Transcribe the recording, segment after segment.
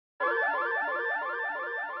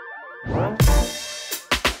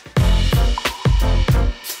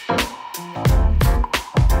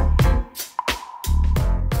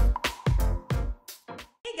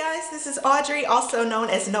This is Audrey, also known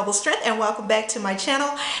as Noble Strength, and welcome back to my channel.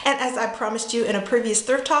 And as I promised you in a previous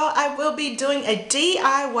thrift haul, I will be doing a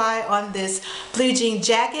DIY on this blue jean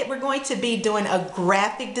jacket. We're going to be doing a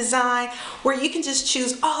graphic design where you can just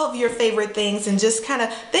choose all of your favorite things and just kind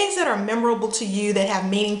of things that are memorable to you, that have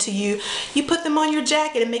meaning to you. You put them on your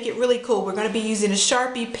jacket and make it really cool. We're going to be using a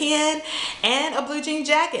Sharpie pen and a blue jean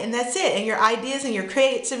jacket, and that's it. And your ideas and your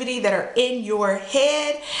creativity that are in your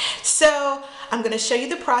head. So I'm going to show you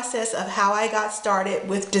the process of how I got started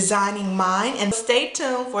with designing mine, and stay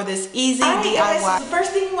tuned for this easy DIY. Guys, so the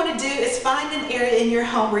first thing you want to do is find an area in your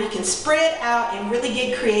home where you can spread out and really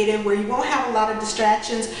get creative, where you won't have a lot of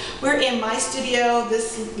distractions. We're in my studio,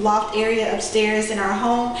 this loft area upstairs in our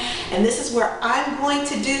home, and this is where I'm going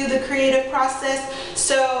to do the creative process.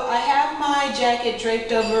 So I have my jacket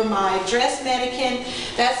draped over my dress mannequin.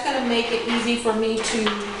 That's going to make it easy for me to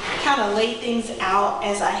kind of lay things out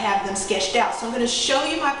as I have them sketched out. So I'm going to show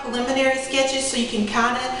you my preliminary sketches so you can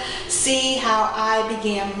kind of see how I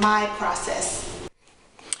began my process.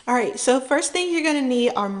 Alright, so first thing you're going to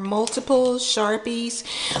need are multiple Sharpies.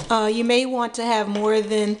 You may want to have more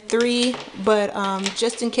than 3, but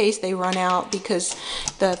just in case they run out, because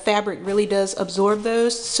the fabric really does absorb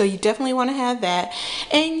those, so you definitely want to have that.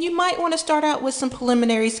 And you might want to start out with some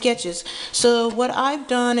preliminary sketches. So what I've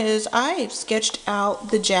done is I've sketched out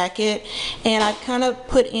the jacket, and I've kind of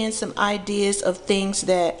put in some ideas of things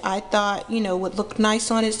that I thought, you know, would look nice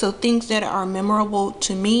on it. So things that are memorable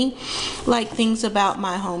to me, like things about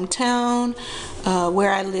my hometown,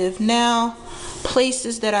 where I live now,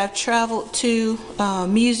 places that I've traveled to,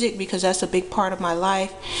 music, because that's a big part of my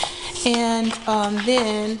life. And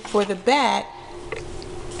then for the back,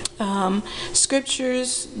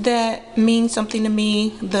 scriptures that mean something to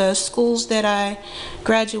me, the schools that I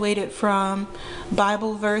graduated from,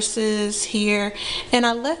 Bible verses here, and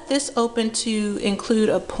I left this open to include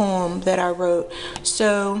a poem that I wrote.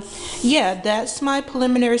 So yeah, that's my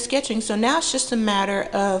preliminary sketching. So now it's just a matter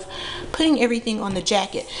of putting everything on the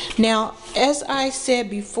jacket. Now, as I said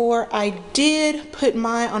before, I did put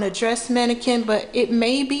mine on a dress mannequin, but it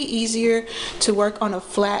may be easier to work on a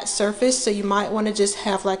flat surface, so you might want to just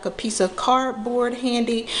have like a piece of cardboard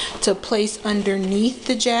handy to place underneath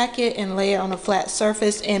the jacket and lay it on a flat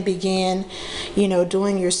surface and begin, you know,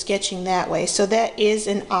 doing your sketching that way. So that is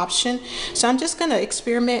an option. So I'm just going to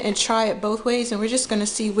experiment and try it both ways, and we're just going to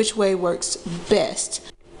see which way works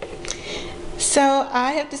best. So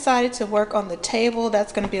I have decided to work on the table.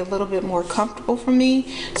 That's going to be a little bit more comfortable for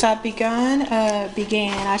me. So I began,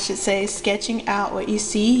 I should say, sketching out what you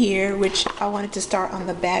see here, which I wanted to start on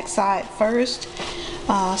the back side first,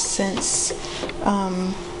 since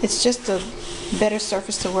it's just a better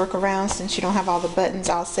surface to work around. Since you don't have all the buttons,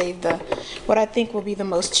 I'll save what I think will be the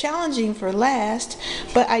most challenging for last.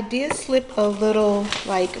 But I did slip a little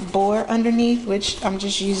like board underneath, which I'm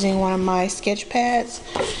just using one of my sketch pads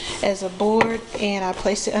as a board, and I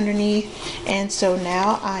placed it underneath. And so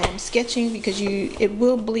now I am sketching, because it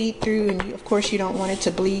will bleed through, and of course you don't want it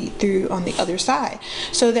to bleed through on the other side.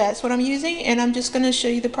 So that's what I'm using, and I'm just going to show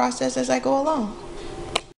you the process as I go along.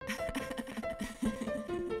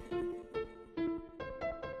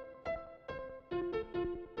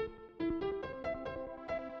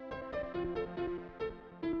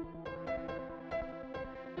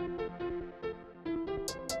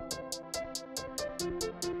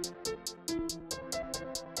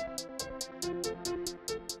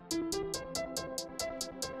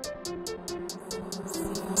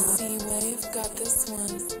 Got this one.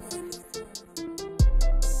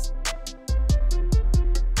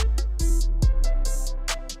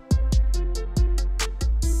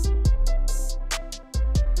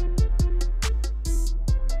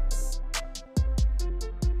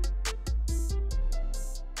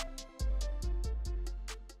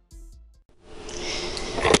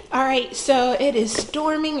 Alright, so it is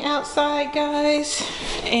storming outside, guys,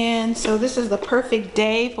 and so this is the perfect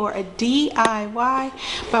day for a DIY.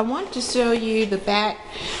 But I wanted to show you the back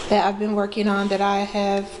that I've been working on, that I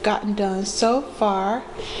have gotten done so far,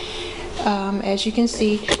 as you can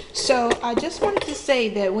see. So I just wanted to say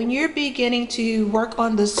that when you're beginning to work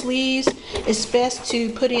on the sleeves, it's best to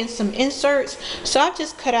put in some inserts. So I've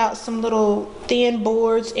just cut out some little thin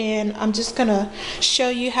boards, and I'm just gonna show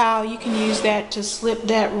you how you can use that to slip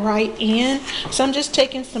that right in. So I'm just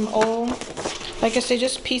taking some old, like I said,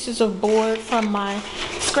 just pieces of board from my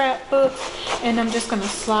scrapbook, and I'm just gonna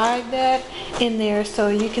slide that in there so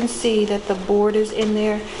you can see that the board is in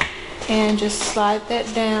there, and just slide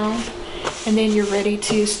that down. and then you're ready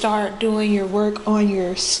to start doing your work on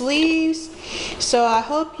your sleeves. So I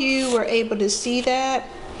hope you were able to see that.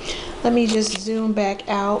 Let me just zoom back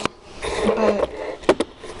out, but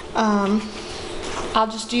I'll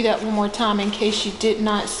just do that one more time in case you did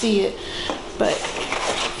not see it. But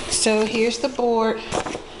so here's the board,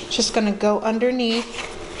 just gonna go underneath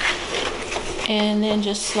and then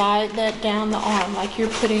just slide that down the arm like you're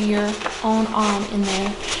putting your own arm in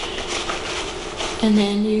there, and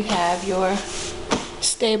then you have your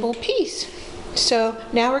stable piece. So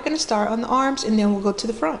now we're going to start on the arms, and then we'll go to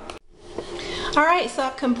the front. Alright, so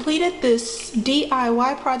I've completed this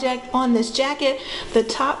DIY project on this jacket. The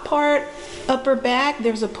top part, upper back,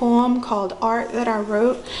 there's a poem called Art that I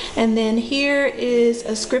wrote, and then here is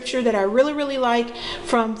a scripture that I really like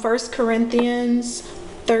from 1 Corinthians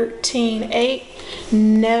 13:8.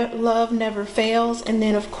 Love never fails. And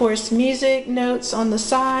then of course music notes on the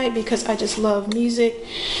side because I just love music.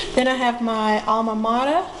 Then I have my alma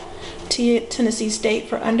mater, Tennessee State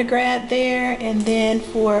for undergrad there, and then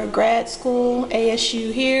for grad school,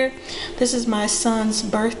 ASU here. This is my son's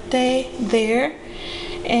birthday there,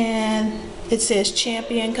 and it says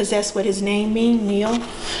champion because that's what his name means, Neil.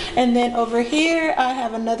 And then over here I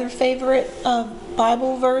have another favorite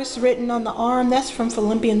Bible verse written on the arm. That's from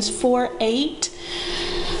Philippians 4:8.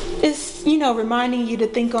 It's, you know, reminding you to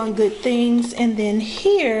think on good things. And then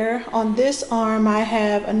here on this arm I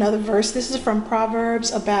have another verse. This is from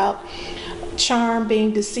Proverbs about charm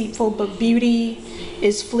being deceitful, but beauty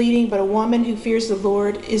is fleeting, but a woman who fears the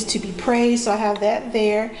Lord is to be praised. So I have that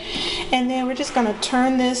there. And then we're just going to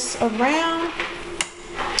turn this around.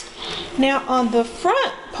 Now on the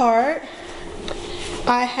front part,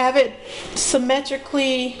 I have it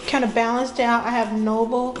symmetrically kind of balanced out. I have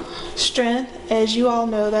noble strength. As you all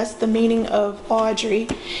know, that's the meaning of Audrey.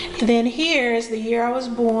 And then here is the year I was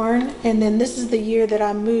born, and then this is the year that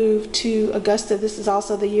I moved to Augusta. This is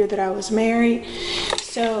also the year that I was married.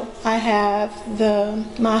 So I have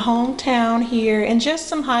my hometown here and just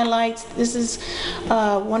some highlights. This is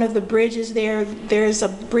one of the bridges there. There's a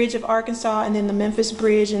bridge of Arkansas and then the Memphis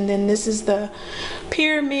Bridge, and then this is the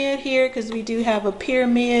pyramid here because we do have a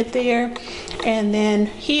pyramid there. And then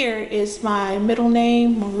here is my middle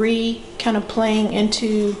name, Marie, kind of playing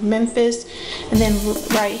into Memphis. And then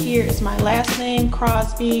right here is my last name,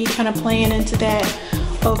 Crosby, kind of playing into that.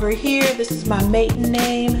 Over here, this is my maiden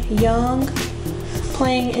name, Young,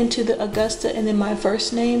 playing into the Augusta, and then my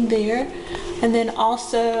first name there. And then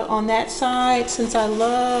also on that side, since I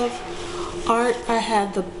love art, I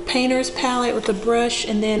have the painter's palette with the brush,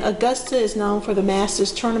 and then Augusta is known for the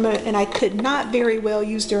Masters tournament, and I could not very well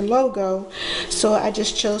use their logo, so I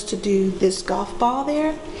just chose to do this golf ball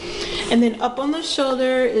there. And then up on the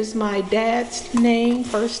shoulder is my dad's name,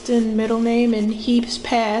 first and middle name, and he's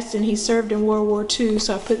passed and he served in World War II,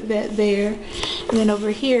 so I put that there. And then over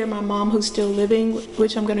here, my mom, who's still living,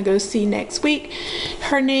 which I'm going to go see next week,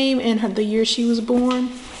 her name and the year she was born.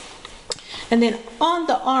 And then on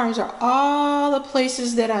the arms are all the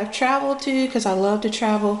places that I've traveled to because I love to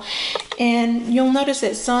travel. And you'll notice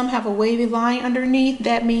that some have a wavy line underneath.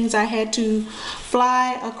 That means I had to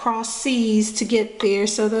fly across seas to get there.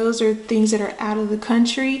 So those are things that are out of the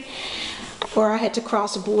country, or I had to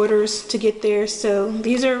cross borders to get there. So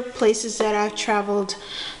these are places that I've traveled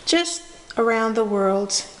just around the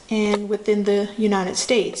world and within the United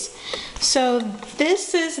States. So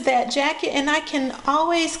this is that jacket, and I can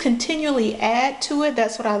always continually add to it.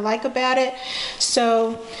 That's what I like about it.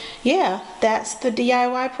 So yeah, that's the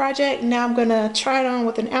DIY project. Now I'm gonna try it on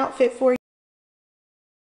with an outfit for you.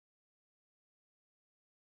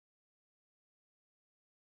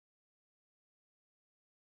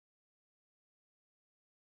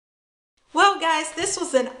 Well guys, this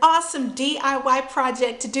was an awesome DIY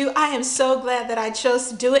project to do. I am so glad that I chose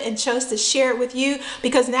to do it and chose to share it with you,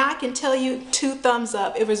 because now I can tell you 2 thumbs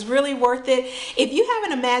up. It was really worth it. If you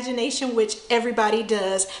have an imagination, which everybody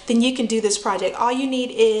does, then you can do this project. All you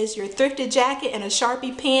need is your thrifted jacket and a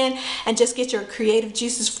Sharpie pen, and just get your creative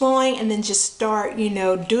juices flowing, and then just start, you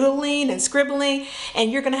know, doodling and scribbling,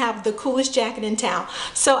 and you're gonna have the coolest jacket in town.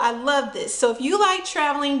 So I love this. So if you like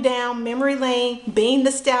traveling down memory lane, being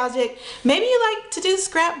nostalgic, maybe you like to do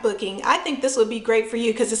scrapbooking, I think this would be great for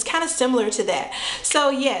you because it's kind of similar to that. So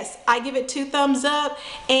yes, I give it 2 thumbs up,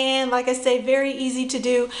 and like I say, very easy to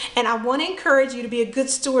do. And I want to encourage you to be a good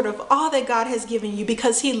steward of all that God has given you,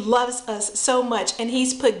 because He loves us so much, and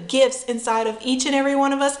He's put gifts inside of each and every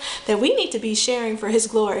one of us that we need to be sharing for His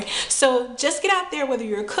glory. So just get out there, whether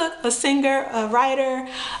you're a cook, a singer, a writer,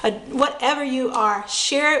 whatever you are,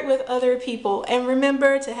 share it with other people. And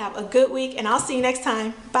remember to have a good week, and I'll see you next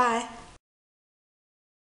time. Bye.